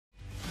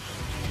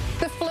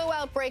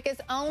outbreak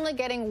is only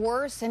getting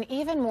worse and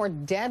even more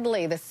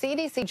deadly. The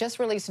CDC just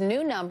released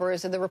new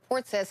numbers, and the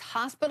report says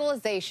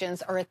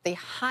hospitalizations are at the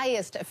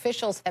highest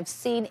officials have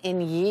seen in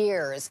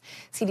years.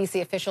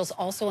 CDC officials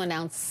also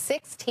announced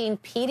 16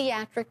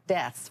 pediatric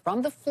deaths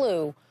from the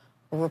flu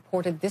were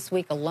reported this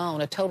week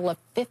alone. A total of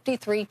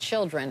 53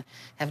 children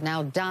have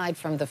now died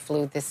from the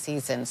flu this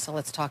season. So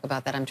let's talk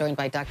about that. I'm joined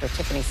by Dr.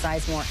 Tiffany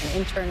Sizemore,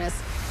 an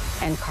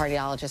internist and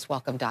cardiologist.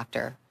 Welcome,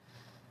 doctor.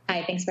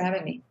 Hi, thanks for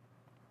having me.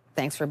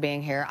 Thanks for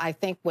being here. I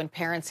think when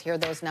parents hear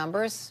those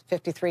numbers,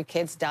 53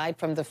 kids died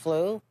from the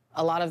flu,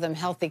 a lot of them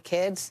healthy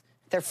kids,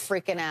 they're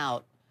freaking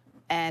out.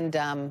 And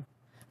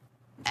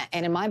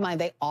in my mind,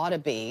 they ought to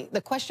be.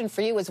 The question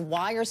for you is,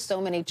 why are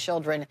so many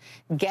children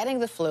getting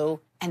the flu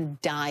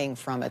and dying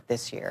from it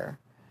this year?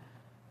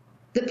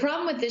 The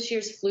problem with this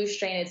year's flu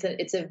strain,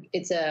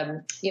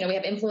 we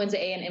have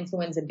influenza A and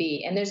influenza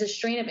B, and there's a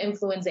strain of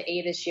influenza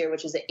A this year,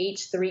 which is a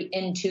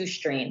H3N2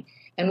 strain.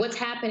 And what's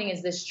happening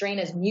is this strain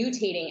is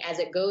mutating as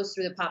it goes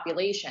through the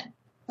population.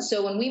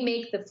 So when we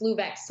make the flu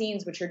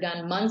vaccines, which are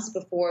done months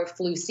before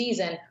flu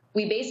season,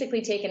 we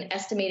basically take an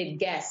estimated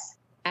guess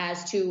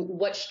as to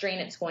what strain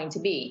it's going to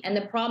be. And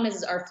the problem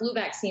is our flu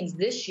vaccines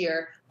this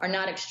year are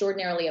not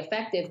extraordinarily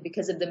effective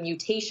because of the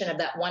mutation of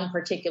that one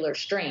particular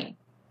strain.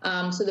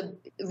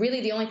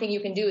 Really the only thing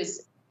you can do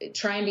is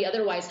try and be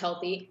otherwise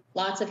healthy,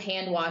 lots of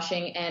hand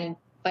washing, and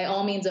by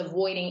all means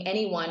avoiding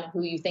anyone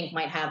who you think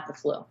might have the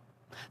flu.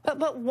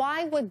 But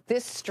why would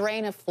this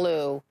strain of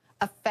flu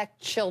affect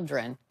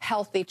children,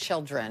 healthy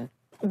children?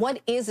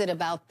 What is it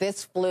about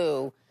this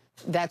flu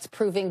that's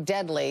proving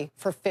deadly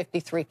for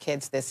 53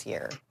 kids this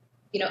year?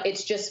 You know,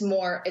 it's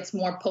more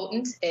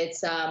potent.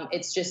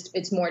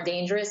 It's more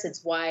dangerous.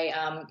 It's why,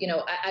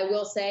 I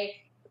will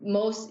say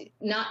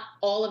not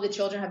all of the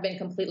children have been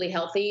completely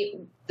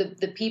healthy.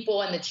 The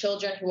people and the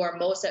children who are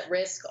most at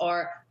risk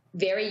are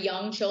very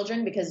young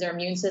children because their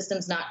immune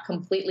system's not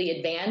completely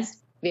advanced,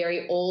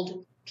 very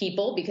old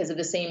people because of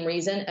the same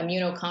reason,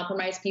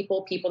 immunocompromised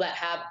people, people that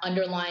have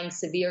underlying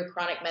severe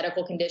chronic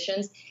medical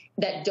conditions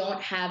that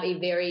don't have a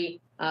very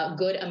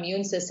good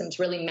immune system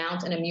to really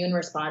mount an immune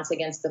response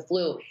against the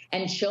flu.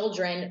 And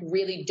children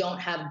really don't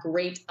have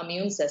great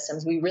immune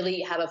systems. We really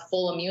have a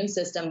full immune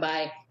system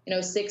by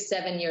 6,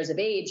 7 years of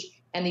age,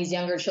 and these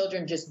younger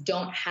children just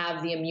don't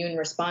have the immune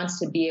response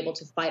to be able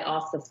to fight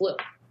off the flu.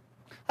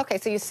 Okay,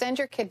 so you send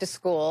your kid to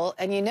school,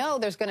 and you know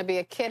there's going to be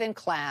a kid in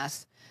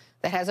class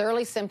that has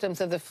early symptoms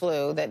of the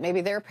flu that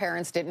maybe their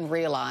parents didn't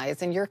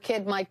realize, and your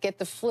kid might get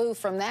the flu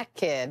from that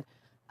kid.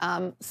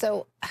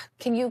 So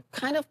can you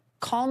kind of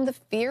calm the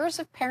fears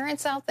of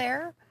parents out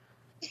there?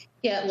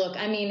 Yeah, look,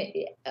 I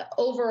mean,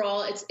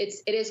 overall,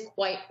 it is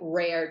quite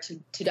rare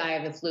to die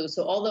of the flu.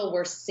 So although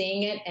we're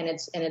seeing it,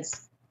 and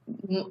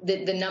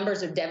the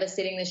numbers are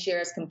devastating this year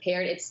as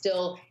compared, it's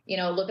still,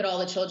 look at all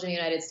the children in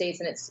the United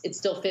States, and it's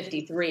still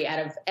 53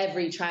 out of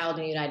every child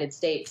in the United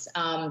States.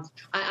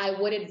 I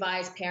would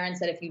advise parents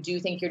that if you do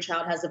think your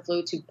child has the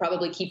flu, to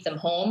probably keep them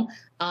home,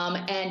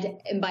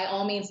 and by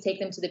all means take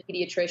them to the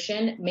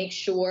pediatrician. Make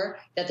sure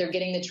that they're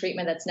getting the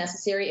treatment that's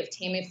necessary. If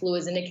Tamiflu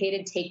is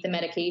indicated, take the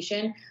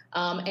medication,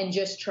 and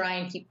just try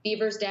and keep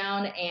fevers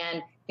down.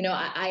 And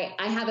I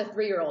have a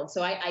 3-year-old,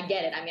 so I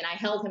get it. I mean, I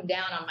held him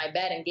down on my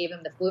bed and gave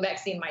him the flu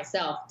vaccine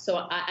myself,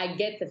 so I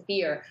get the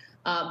fear.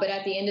 But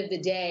at the end of the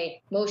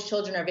day, most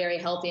children are very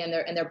healthy, and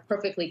they're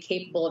perfectly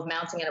capable of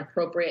mounting an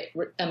appropriate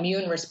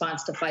immune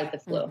response to fight the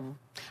flu.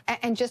 Mm-hmm.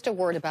 And just a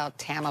word about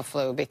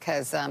Tamiflu,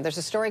 because there's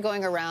a story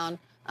going around.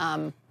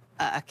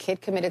 A kid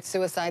committed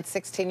suicide,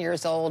 16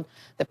 years old.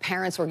 The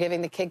parents were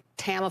giving the kid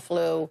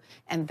Tamiflu,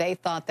 and they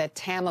thought that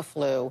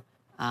Tamiflu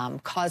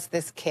caused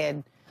this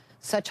kid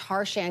such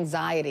harsh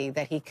anxiety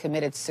that he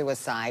committed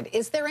suicide.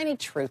 Is there any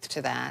truth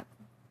to that?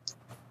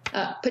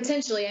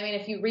 Potentially. I mean,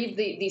 if you read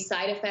the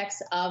side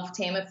effects of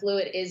Tamiflu,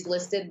 it is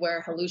listed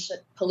where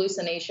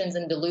hallucinations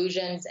and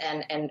delusions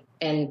and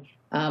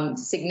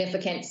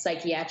significant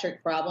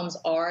psychiatric problems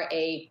are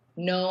a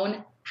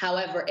known,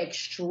 however,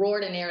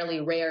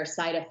 extraordinarily rare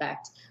side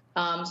effect.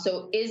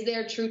 So is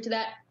there truth to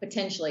that?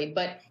 Potentially.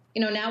 But,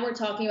 now we're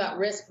talking about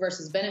risk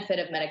versus benefit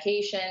of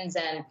medications,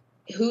 and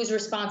whose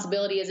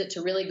responsibility is it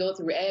to really go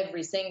through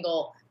every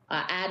single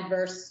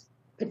adverse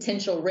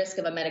potential risk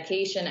of a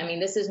medication? I mean,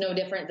 this is no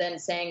different than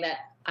saying that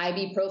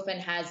ibuprofen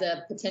has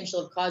a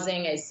potential of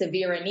causing a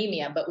severe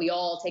anemia, but we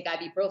all take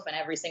ibuprofen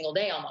every single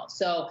day almost.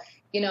 So,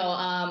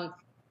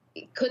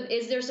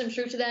 is there some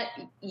truth to that?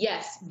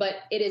 Yes, but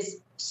it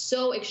is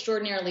so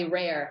extraordinarily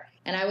rare.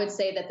 And I would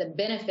say that the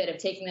benefit of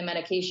taking the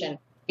medication,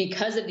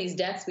 because of these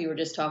deaths we were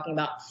just talking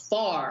about,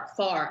 far,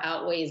 far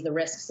outweighs the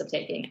risks of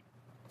taking it.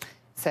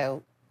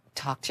 So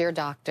talk to your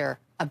doctor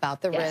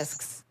about the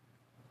risks.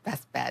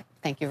 Best bet.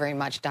 Thank you very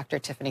much, Dr.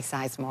 Tiffany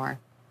Sizemore.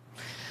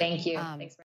 Thank you. Thanks for